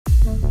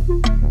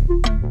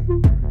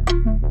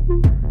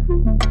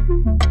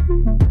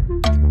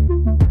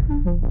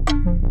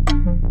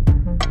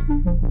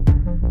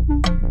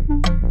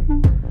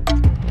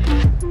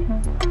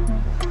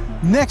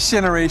Next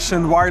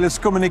generation wireless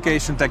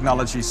communication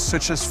technologies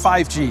such as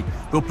 5G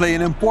will play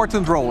an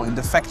important role in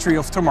the factory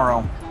of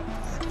tomorrow.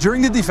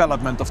 During the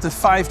development of the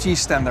 5G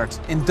standard,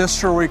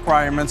 industrial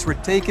requirements were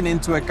taken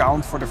into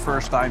account for the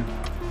first time.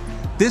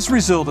 This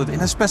resulted in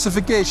a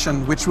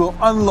specification which will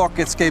unlock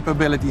its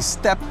capabilities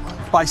step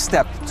by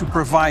step to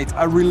provide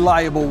a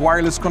reliable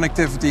wireless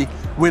connectivity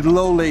with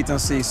low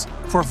latencies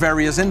for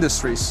various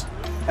industries.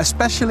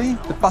 Especially,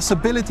 the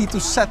possibility to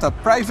set up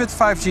private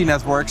 5G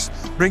networks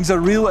brings a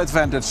real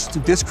advantage to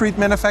discrete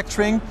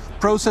manufacturing,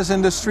 process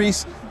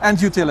industries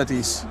and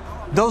utilities.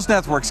 Those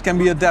networks can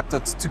be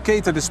adapted to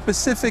cater the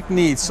specific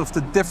needs of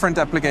the different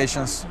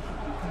applications.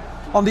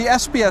 On the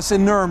SPS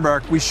in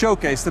Nuremberg, we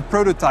showcased the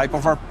prototype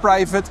of our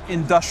private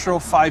industrial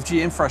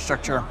 5G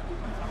infrastructure.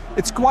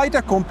 It's quite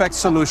a compact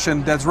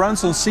solution that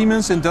runs on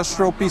Siemens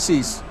industrial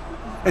PCs.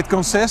 It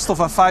consists of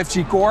a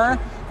 5G core,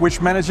 which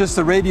manages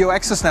the radio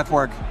access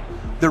network.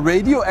 The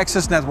radio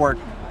access network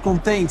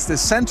contains the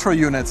central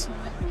unit,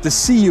 the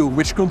CU,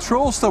 which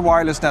controls the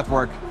wireless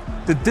network,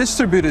 the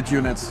distributed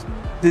unit,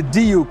 the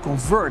DU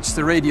converts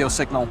the radio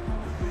signal.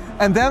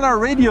 And then our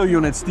radio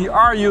units, the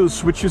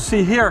RUs, which you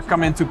see here,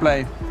 come into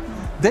play.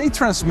 They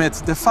transmit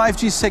the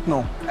 5G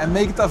signal and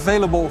make it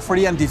available for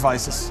the end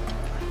devices.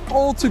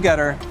 All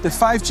together, the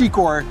 5G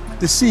core,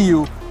 the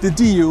CU, the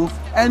DU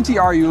and the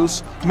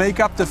RUs make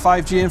up the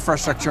 5G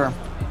infrastructure.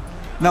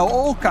 Now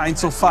all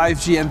kinds of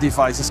 5G end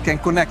devices can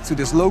connect to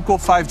this local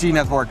 5G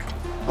network.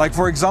 Like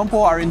for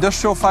example our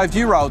industrial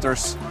 5G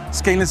routers,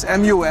 Siemens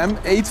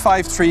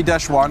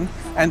MUM853-1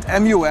 and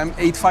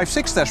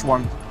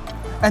MUM856-1.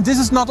 And this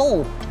is not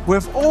all. We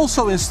have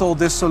also installed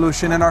this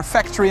solution in our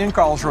factory in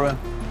Karlsruhe.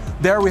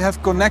 There we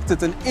have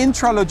connected an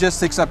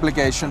intralogistics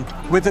application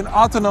with an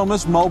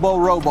autonomous mobile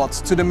robot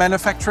to the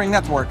manufacturing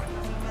network.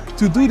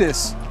 To do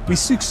this, we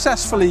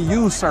successfully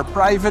used our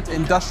private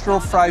industrial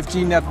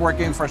 5G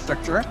network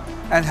infrastructure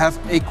and have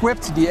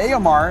equipped the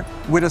AMR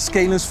with a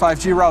Siemens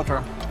 5G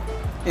router.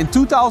 In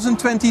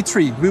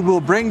 2023, we will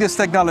bring this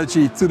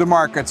technology to the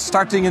market,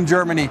 starting in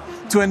Germany,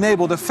 to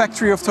enable the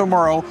factory of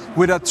tomorrow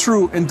with a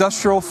true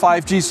industrial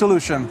 5G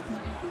solution.